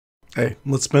Hey,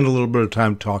 let's spend a little bit of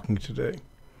time talking today.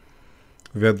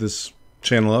 We've had this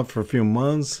channel up for a few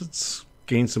months. It's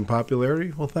gained some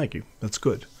popularity. Well, thank you. That's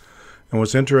good. And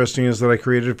what's interesting is that I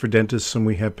created it for dentists, and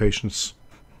we have patients,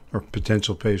 or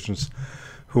potential patients,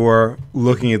 who are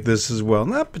looking at this as well.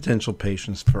 Not potential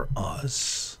patients for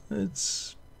us.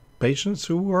 It's patients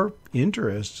who are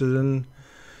interested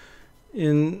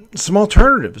in some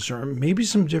alternatives or maybe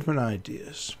some different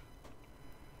ideas.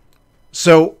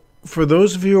 So, for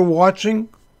those of you who are watching,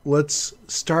 let's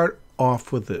start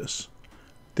off with this.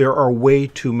 There are way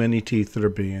too many teeth that are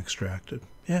being extracted.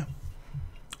 Yeah,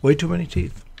 way too many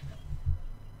teeth.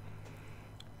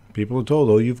 People are told,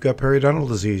 oh, you've got periodontal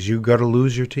disease. You've got to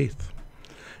lose your teeth.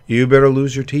 You better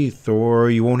lose your teeth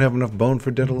or you won't have enough bone for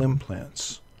dental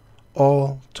implants.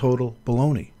 All total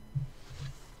baloney.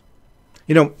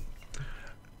 You know,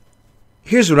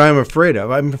 here's what I'm afraid of.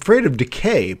 I'm afraid of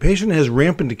decay. A patient has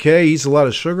rampant decay, eats a lot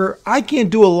of sugar. I can't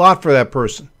do a lot for that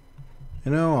person.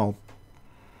 You know,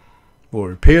 we'll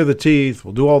repair the teeth.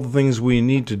 We'll do all the things we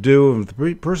need to do. If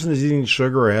the person is eating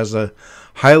sugar or has a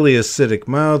highly acidic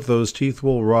mouth, those teeth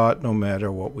will rot no matter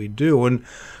what we do. And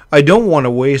I don't want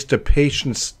to waste a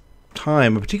patient's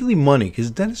time, particularly money,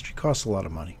 because dentistry costs a lot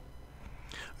of money.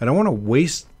 I don't want to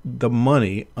waste the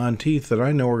money on teeth that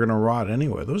I know are going to rot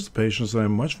anyway. Those are the patients that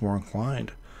I'm much more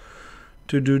inclined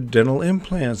to do dental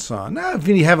implants on. Now, if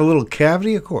you have a little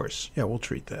cavity, of course, yeah, we'll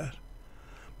treat that.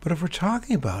 But if we're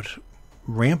talking about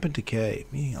rampant decay,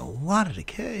 meaning a lot of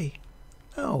decay,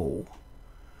 no.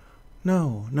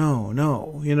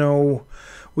 You know,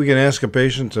 we can ask a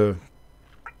patient to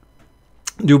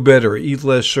do better, eat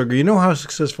less sugar. You know how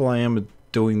successful I am at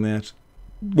doing that?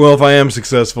 Well, if I am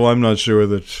successful, I'm not sure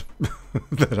that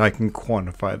that I can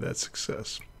quantify that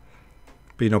success.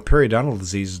 But, you know, periodontal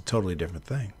disease is a totally different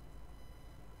thing.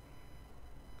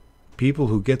 People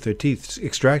who get their teeth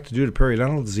extracted due to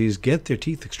periodontal disease get their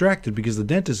teeth extracted because the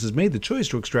dentist has made the choice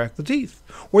to extract the teeth,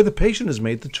 or the patient has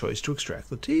made the choice to extract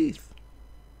the teeth.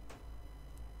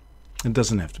 It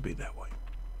doesn't have to be that way.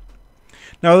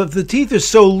 Now, if the teeth are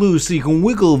so loose that you can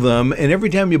wiggle them, and every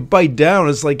time you bite down,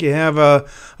 it's like you have a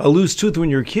loose tooth when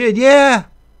you're a kid, yeah,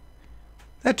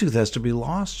 that tooth has to be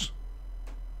lost.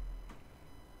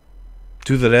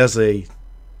 Tooth that has an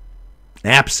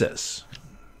abscess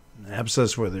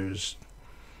where there's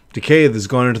decay that's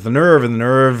gone into the nerve, and the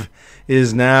nerve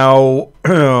is now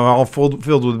all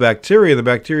filled with bacteria. The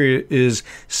bacteria is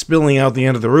spilling out the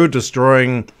end of the root,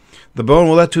 destroying the bone.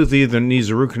 Well, that tooth either needs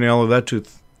a root canal or that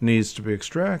tooth needs to be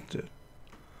extracted.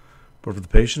 But if the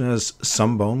patient has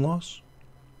some bone loss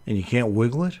and you can't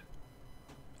wiggle it,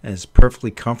 and it's perfectly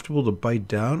comfortable to bite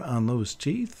down on those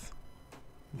teeth,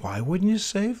 why wouldn't you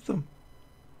save them?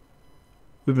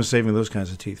 We've been saving those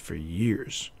kinds of teeth for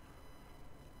years.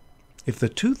 If the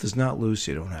tooth is not loose,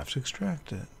 you don't have to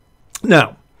extract it.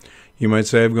 Now, you might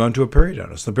say, I've gone to a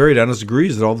periodontist. The periodontist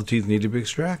agrees that all the teeth need to be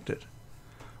extracted.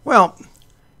 Well,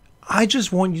 I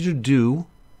just want you to do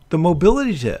the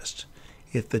mobility test.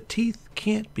 If the teeth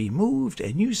can't be moved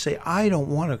and you say, I don't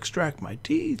want to extract my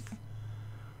teeth,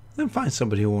 then find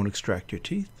somebody who won't extract your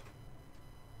teeth.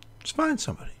 Just find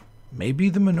somebody. Maybe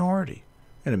the minority.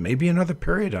 And it may be another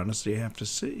periodontist that you have to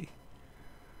see.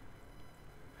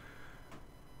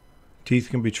 Teeth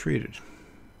can be treated.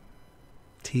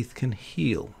 Teeth can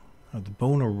heal. Or the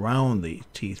bone around the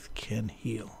teeth can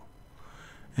heal.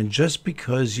 And just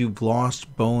because you've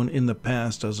lost bone in the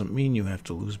past doesn't mean you have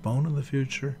to lose bone in the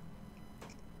future.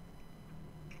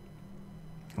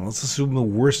 And let's assume the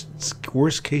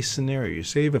worst case scenario. You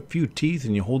save a few teeth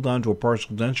and you hold on to a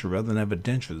partial denture rather than have a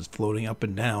denture that's floating up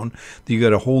and down that you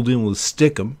got to hold in with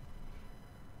stickum.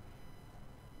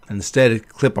 And instead,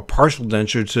 clip a partial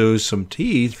denture to some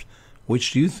teeth.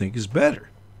 Which do you think is better?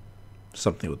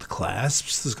 Something with the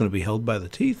clasps that's going to be held by the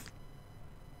teeth?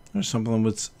 Or something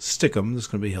with stickum that's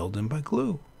going to be held in by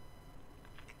glue?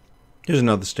 Here's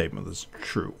another statement that's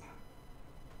true.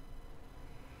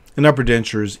 An upper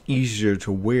denture is easier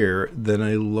to wear than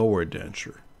a lower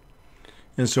denture.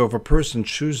 And so if a person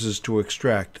chooses to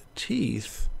extract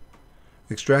teeth,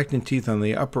 extracting teeth on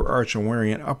the upper arch and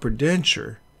wearing an upper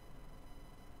denture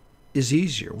is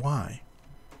easier. Why?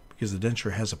 Because the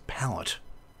denture has a palate.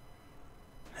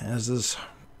 It has this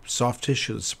soft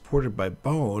tissue that's supported by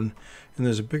bone, and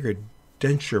there's a bigger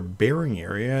denture bearing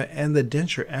area, and the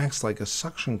denture acts like a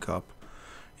suction cup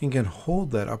and can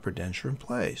hold that upper denture in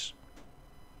place.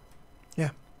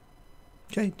 Yeah.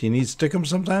 Okay, do you need stickum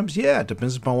sometimes? Yeah, it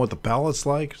depends upon what the palate's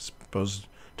like. I suppose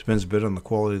it depends a bit on the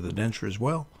quality of the denture as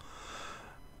well.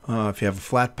 If you have a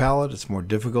flat palate, it's more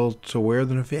difficult to wear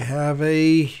than if you have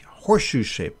a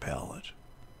horseshoe-shaped palate.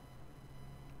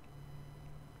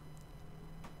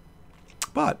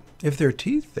 But if there are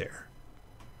teeth there,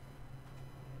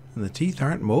 and the teeth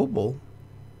aren't mobile,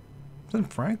 then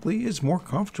frankly, it's more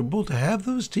comfortable to have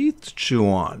those teeth to chew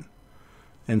on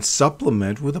and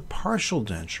supplement with a partial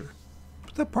denture.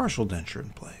 Put that partial denture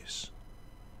in place.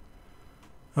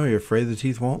 Oh, you're afraid the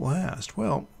teeth won't last.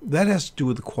 Well, that has to do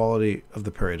with the quality of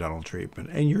the periodontal treatment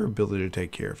and your ability to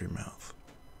take care of your mouth.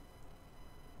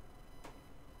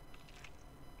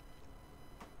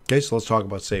 Okay, so let's talk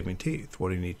about saving teeth. What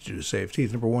do you need to do to save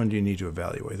teeth? Number one, do you need to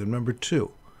evaluate them? Number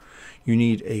two, you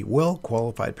need a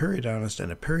well-qualified periodontist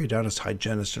and a periodontist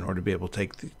hygienist in order to be able to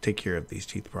take care of these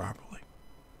teeth properly.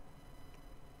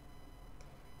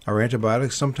 Are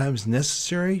antibiotics sometimes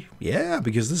necessary? Yeah,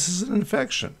 because this is an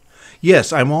infection.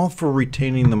 Yes, I'm all for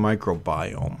retaining the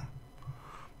microbiome,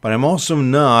 but I'm also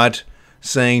not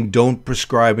saying don't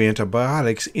prescribe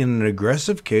antibiotics in an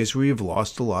aggressive case where you've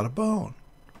lost a lot of bone.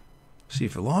 See,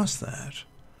 if you lost that,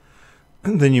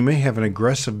 then you may have an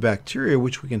aggressive bacteria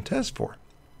which we can test for.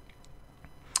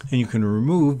 And you can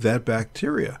remove that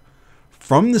bacteria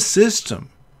from the system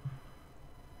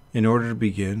in order to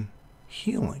begin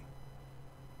healing.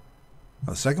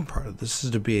 Now, the second part of this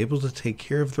is to be able to take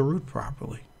care of the root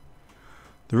properly.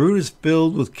 The root is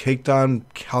filled with caked-on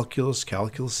calculus.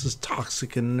 Calculus is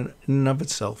toxic in and of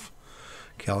itself.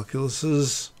 Calculus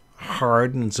is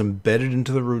hard and it's embedded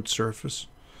into the root surface.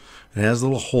 It has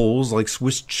little holes like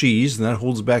Swiss cheese, and that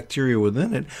holds bacteria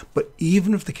within it. But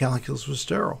even if the calculus was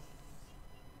sterile,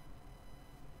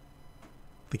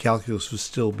 the calculus would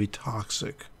still be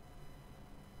toxic.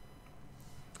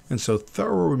 And so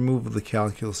thorough removal of the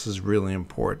calculus is really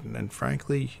important. And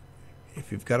frankly, if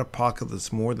you've got a pocket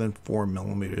that's more than 4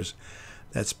 millimeters,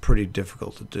 that's pretty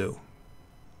difficult to do.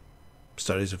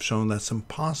 Studies have shown that's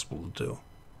impossible to do,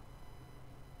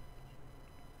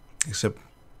 except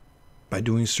by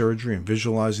doing surgery and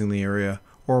visualizing the area,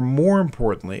 or more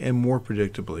importantly and more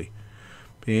predictably,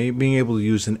 being able to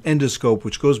use an endoscope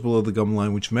which goes below the gum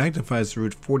line, which magnifies the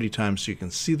root 40 times so you can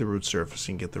see the root surface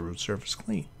and get the root surface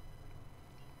clean.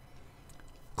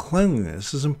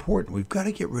 Cleanliness is important. We've got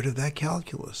to get rid of that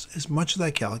calculus, as much of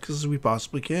that calculus as we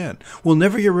possibly can. We'll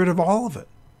never get rid of all of it.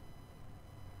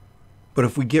 But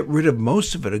if we get rid of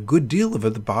most of it, a good deal of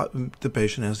it, the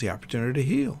patient has the opportunity to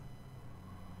heal.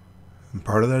 And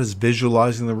part of that is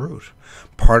visualizing the root.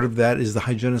 Part of that is the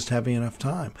hygienist having enough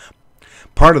time.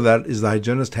 Part of that is the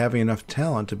hygienist having enough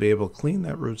talent to be able to clean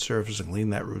that root surface and clean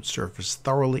that root surface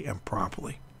thoroughly and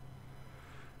properly.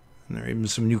 And there are even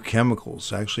some new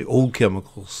chemicals, actually old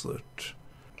chemicals, that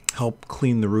help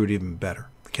clean the root even better.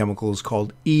 The chemical is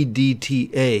called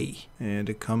EDTA, and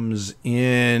it comes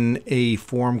in a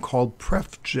form called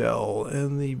Pref Gel,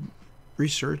 and the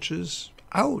research is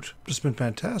out. It's been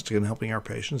fantastic in helping our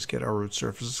patients get our root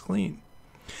surfaces clean.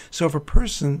 So if a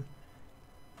person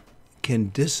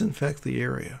can disinfect the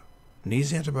area,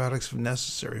 needs antibiotics if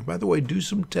necessary, and by the way, do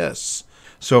some tests.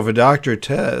 So if a doctor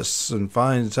tests and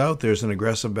finds out there's an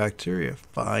aggressive bacteria,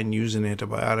 fine, use an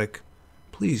antibiotic.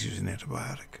 Please use an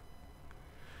antibiotic.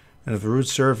 And if the root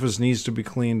surface needs to be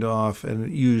cleaned off, and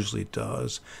it usually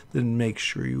does, then make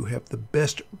sure you have the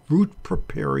best root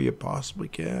prepare you possibly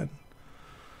can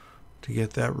to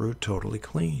get that root totally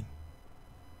clean.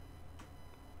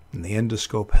 And the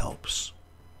endoscope helps.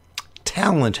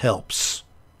 Talent helps.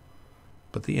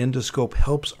 But the endoscope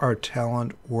helps our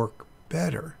talent work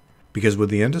better. Because with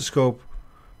the endoscope,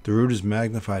 the root is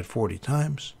magnified 40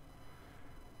 times.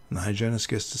 And the hygienist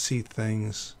gets to see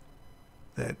things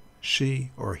that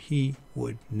she or he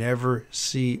would never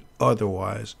see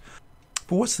otherwise.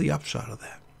 But what's the upshot of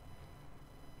that?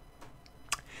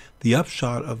 The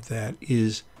upshot of that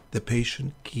is the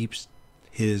patient keeps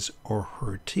his or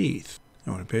her teeth.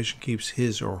 And when a patient keeps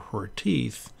his or her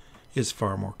teeth, it's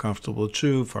far more comfortable to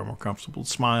chew, far more comfortable to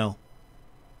smile,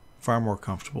 far more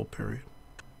comfortable, period.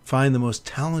 Find the most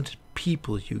talented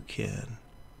people you can.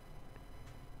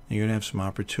 You're going to have some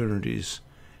opportunities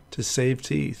to save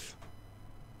teeth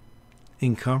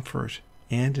in comfort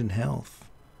and in health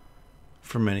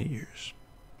for many years.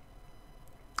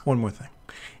 One more thing.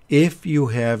 If you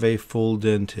have a full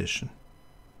dentition,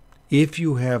 if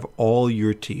you have all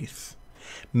your teeth,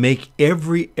 make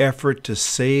every effort to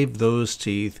save those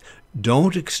teeth.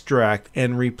 Don't extract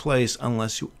and replace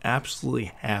unless you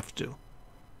absolutely have to.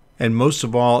 And most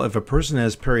of all, if a person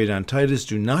has periodontitis,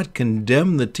 do not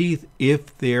condemn the teeth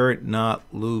if they're not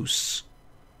loose.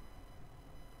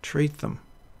 Treat them.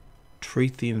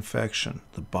 Treat the infection.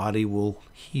 The body will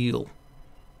heal.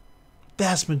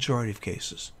 Vast majority of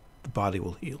cases, the body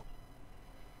will heal.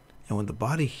 And when the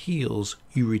body heals,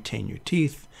 you retain your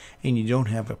teeth and you don't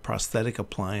have a prosthetic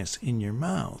appliance in your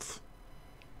mouth.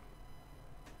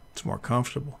 It's more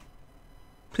comfortable.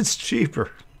 It's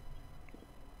cheaper.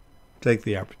 Take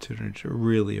the opportunity to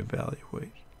really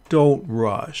evaluate. Don't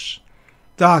rush.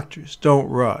 Doctors, don't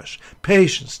rush.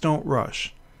 Patients, don't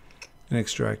rush in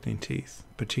extracting teeth,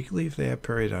 particularly if they have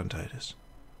periodontitis.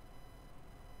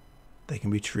 They can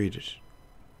be treated.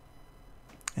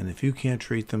 And if you can't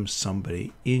treat them,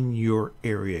 somebody in your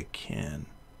area can.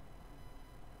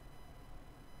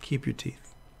 Keep your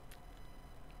teeth.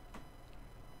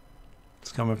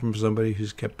 It's coming from somebody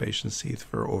who's kept patients' teeth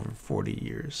for over 40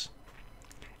 years.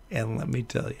 And let me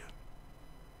tell you,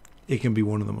 it can be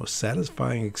one of the most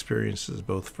satisfying experiences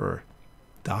both for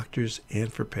doctors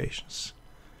and for patients.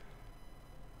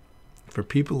 For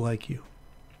people like you.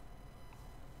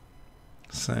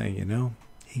 Saying, you know,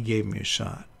 he gave me a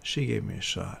shot. She gave me a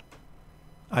shot.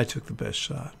 I took the best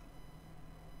shot.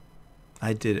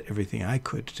 I did everything I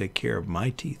could to take care of my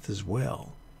teeth as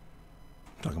well.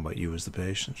 I'm talking about you as the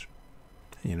patient.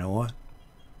 And you know what?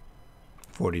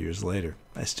 40 years later,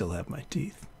 I still have my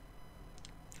teeth.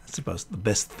 That's about the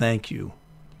best thank you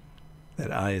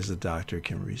that I as a doctor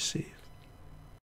can receive.